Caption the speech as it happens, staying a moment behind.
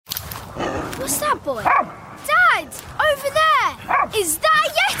What's that, boy? Dad! Over there! Is that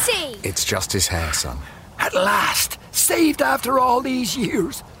a Yeti? It's just his hair, son. At last! Saved after all these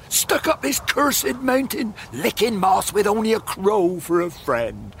years! Stuck up this cursed mountain, licking moss with only a crow for a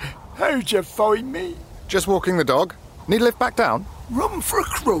friend. How'd you find me? Just walking the dog. Need a lift back down? Room for a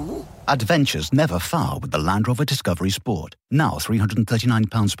crow? Adventures never far with the Land Rover Discovery Sport. Now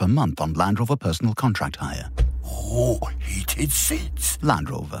 £339 per month on Land Rover personal contract hire. Oh, heated seats.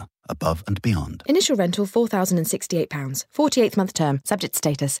 Land Rover. Above and beyond. Initial rental £4,068. 48th month term. Subject to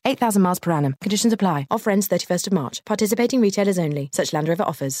status. 8,000 miles per annum. Conditions apply. Offer ends 31st of March. Participating retailers only. Such Land Rover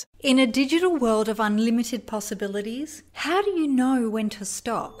offers. In a digital world of unlimited possibilities, how do you know when to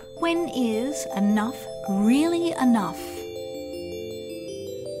stop? When is enough really enough?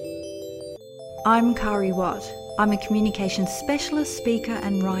 I'm Kari Watt. I'm a communications specialist, speaker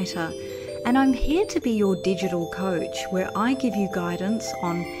and writer, and I'm here to be your digital coach, where I give you guidance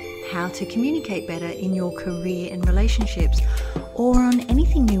on how to communicate better in your career and relationships, or on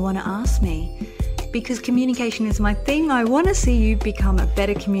anything you want to ask me. Because communication is my thing, I want to see you become a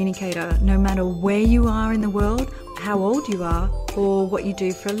better communicator, no matter where you are in the world, how old you are, or what you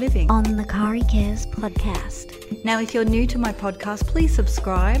do for a living. On the Kari Cares podcast. Now, if you're new to my podcast, please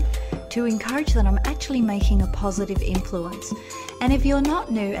subscribe to encourage that I'm actually making a positive influence. And if you're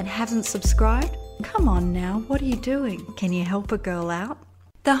not new and haven't subscribed, come on now, what are you doing? Can you help a girl out?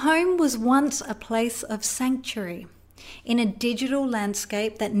 The home was once a place of sanctuary. In a digital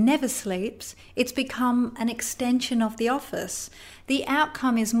landscape that never sleeps, it's become an extension of the office. The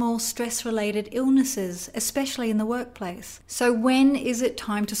outcome is more stress-related illnesses, especially in the workplace. So when is it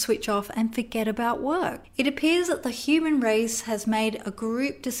time to switch off and forget about work? It appears that the human race has made a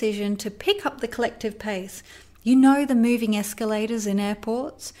group decision to pick up the collective pace. You know the moving escalators in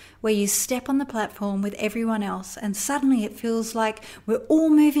airports, where you step on the platform with everyone else and suddenly it feels like we're all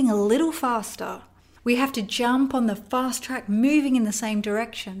moving a little faster. We have to jump on the fast track, moving in the same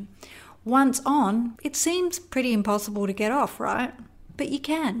direction. Once on, it seems pretty impossible to get off, right? But you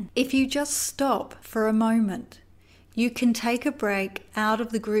can. If you just stop for a moment, you can take a break out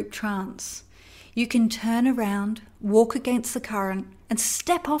of the group trance. You can turn around, walk against the current, and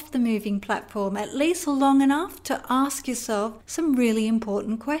step off the moving platform at least long enough to ask yourself some really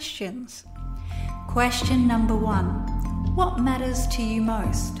important questions. Question number 1. What matters to you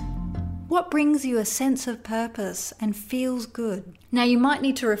most? What brings you a sense of purpose and feels good? Now, you might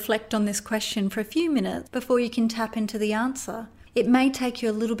need to reflect on this question for a few minutes before you can tap into the answer. It may take you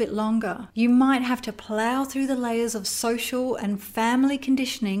a little bit longer. You might have to plow through the layers of social and family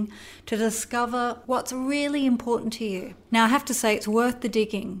conditioning to discover what's really important to you. Now, I have to say it's worth the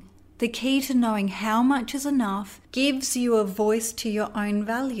digging. The key to knowing how much is enough gives you a voice to your own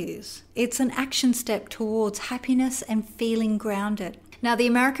values. It's an action step towards happiness and feeling grounded. Now, the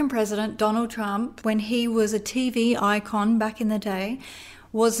American president, Donald Trump, when he was a TV icon back in the day,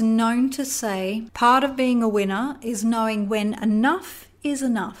 was known to say, part of being a winner is knowing when enough is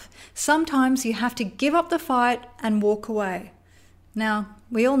enough. Sometimes you have to give up the fight and walk away. Now,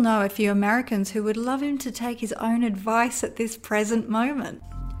 we all know a few Americans who would love him to take his own advice at this present moment.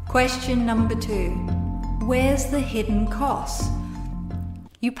 Question number 2. Where's the hidden cost?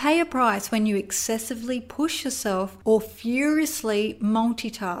 You pay a price when you excessively push yourself or furiously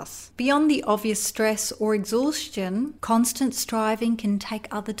multitask. Beyond the obvious stress or exhaustion, constant striving can take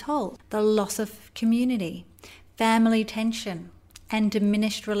other tolls. The loss of community, family tension, and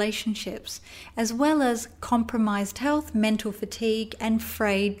diminished relationships, as well as compromised health, mental fatigue, and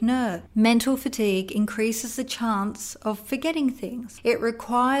frayed nerves. Mental fatigue increases the chance of forgetting things. It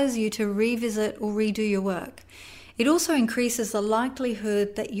requires you to revisit or redo your work. It also increases the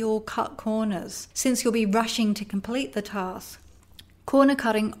likelihood that you'll cut corners, since you'll be rushing to complete the task. Corner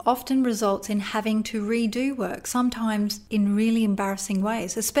cutting often results in having to redo work, sometimes in really embarrassing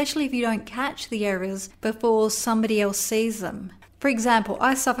ways, especially if you don't catch the errors before somebody else sees them. For example,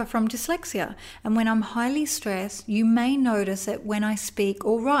 I suffer from dyslexia, and when I'm highly stressed, you may notice it when I speak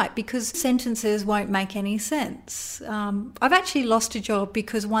or write because sentences won't make any sense. I've actually lost a job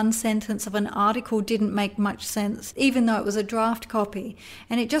because one sentence of an article didn't make much sense, even though it was a draft copy.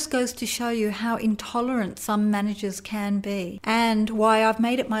 And it just goes to show you how intolerant some managers can be, and why I've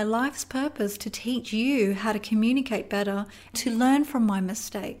made it my life's purpose to teach you how to communicate better, to learn from my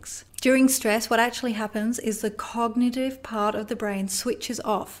mistakes. During stress, what actually happens is the cognitive part of the brain switches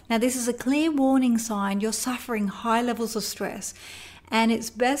off. Now, this is a clear warning sign you're suffering high levels of stress, and it's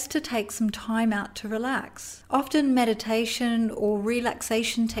best to take some time out to relax. Often meditation or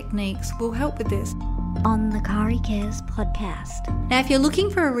relaxation techniques will help with this. on the Kari Cares podcast. Now, if you're looking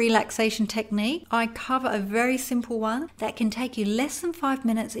for a relaxation technique, I cover a very simple one that can take you less than 5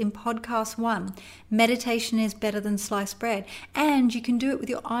 minutes in podcast 1. Meditation is better than sliced bread, and you can do it with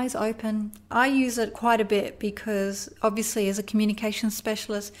your eyes open. I use it quite a bit because obviously as a communication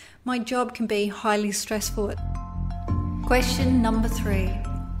specialist, my job can be highly stressful. Question number 3.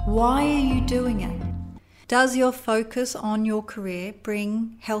 Why are you doing it? Does your focus on your career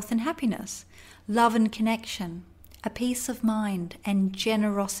bring health and happiness, love and connection, a peace of mind and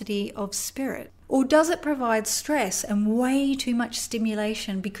generosity of spirit? Or does it provide stress and way too much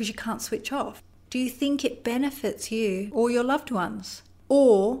stimulation because you can't switch off? Do you think it benefits you or your loved ones?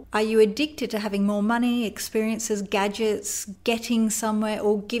 Or are you addicted to having more money, experiences, gadgets, getting somewhere,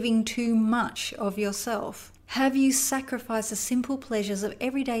 or giving too much of yourself? Have you sacrificed the simple pleasures of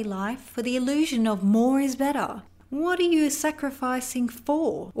everyday life for the illusion of more is better? What are you sacrificing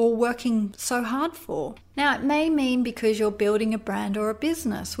for or working so hard for? Now, it may mean because you're building a brand or a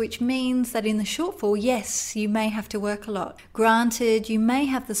business, which means that in the shortfall, yes, you may have to work a lot. Granted, you may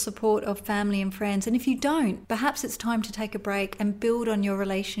have the support of family and friends, and if you don't, perhaps it's time to take a break and build on your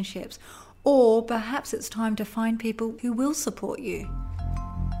relationships. Or perhaps it's time to find people who will support you.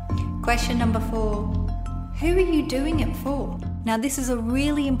 Question number 4. Who are you doing it for? Now, this is a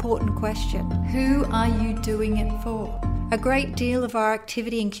really important question. Who are you doing it for? A great deal of our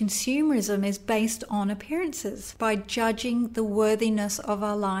activity in consumerism is based on appearances, by judging the worthiness of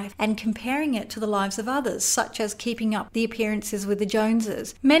our life and comparing it to the lives of others, such as keeping up the appearances with the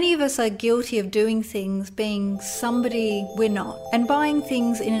Joneses. Many of us are guilty of doing things, being somebody we're not, and buying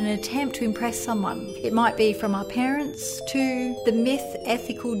things in an attempt to impress someone. It might be from our parents to the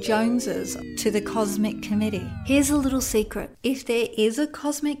myth-ethical Joneses to the Cosmic Committee. Here's a little secret. If there is a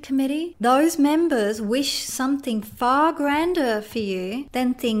Cosmic Committee, those members wish something far grander for you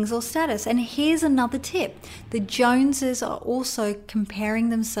than things or status. And here's another tip. The Joneses are also comparing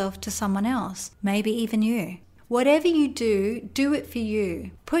themselves to someone else, maybe even you. Whatever you do, do it for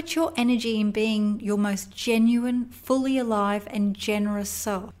you. Put your energy in being your most genuine, fully alive and generous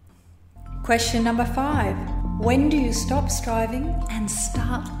self. Question number 5. When do you stop striving and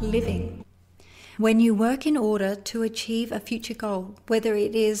start living? When you work in order to achieve a future goal, whether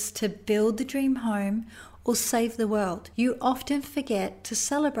it is to build the dream home or save the world, you often forget to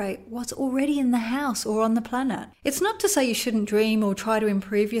celebrate what's already in the house or on the planet. It's not to say you shouldn't dream or try to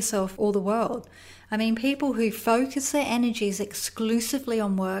improve yourself or the world. I mean, people who focus their energies exclusively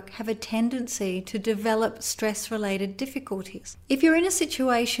on work have a tendency to develop stress-related difficulties. If you're in a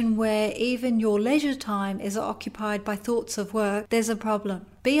situation where even your leisure time is occupied by thoughts of work, there's a problem.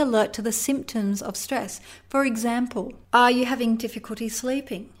 Be alert to the symptoms of stress. For example, are you having difficulty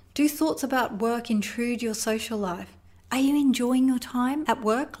sleeping? Do thoughts about work intrude your social life? Are you enjoying your time at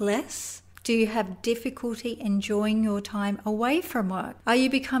work less? Do you have difficulty enjoying your time away from work? Are you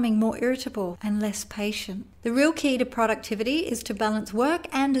becoming more irritable and less patient? The real key to productivity is to balance work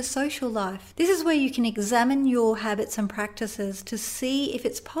and a social life. This is where you can examine your habits and practices to see if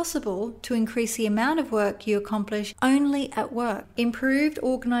it's possible to increase the amount of work you accomplish only at work. Improved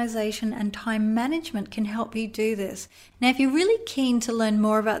organization and time management can help you do this. Now, if you're really keen to learn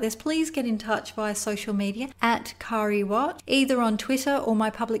more about this, please get in touch via social media at Kari Watt, either on Twitter or my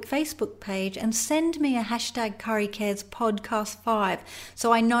public Facebook page, and send me a hashtag Kari Cares Podcast 5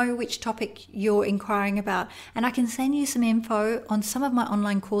 so I know which topic you're inquiring about. And I can send you some info on some of my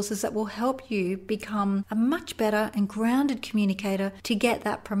online courses that will help you become a much better and grounded communicator to get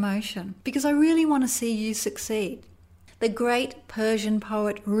that promotion, because I really want to see you succeed. The great Persian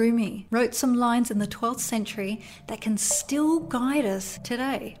poet Rumi wrote some lines in the 12th century that can still guide us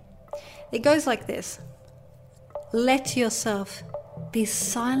today. It goes like this: let yourself be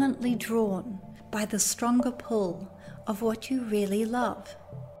silently drawn by the stronger pull of what you really love.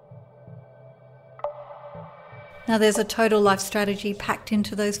 Now, there's a total life strategy packed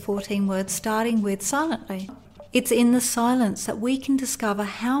into those 14 words, starting with silently. It's in the silence that we can discover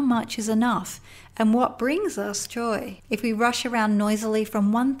how much is enough and what brings us joy. If we rush around noisily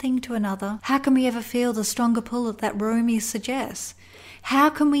from one thing to another, how can we ever feel the stronger pull that Rumi suggests? How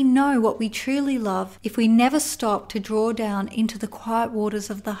can we know what we truly love if we never stop to draw down into the quiet waters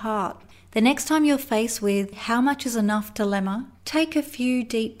of the heart? The next time you're faced with how much is enough dilemma, take a few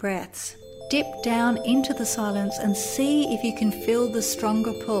deep breaths. Dip down into the silence and see if you can feel the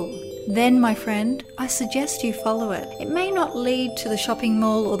stronger pull. Then, my friend, I suggest you follow it. It may not lead to the shopping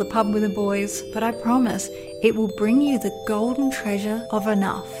mall or the pub with the boys, but I promise it will bring you the golden treasure of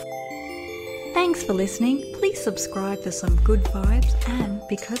enough. Thanks for listening. Please subscribe for some good vibes, and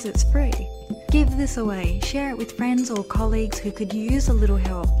because it's free. Give this away. Share it with friends or colleagues who could use a little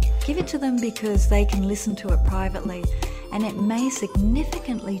help. Give it to them because they can listen to it privately, and it may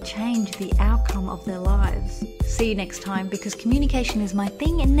significantly change the outcome of their lives. See you next time, because communication is my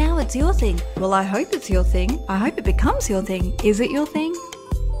thing and now it's your thing. Well, I hope it's your thing. I hope it becomes your thing. Is it your thing?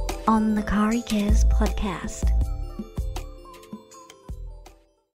 On the Kari Cares podcast.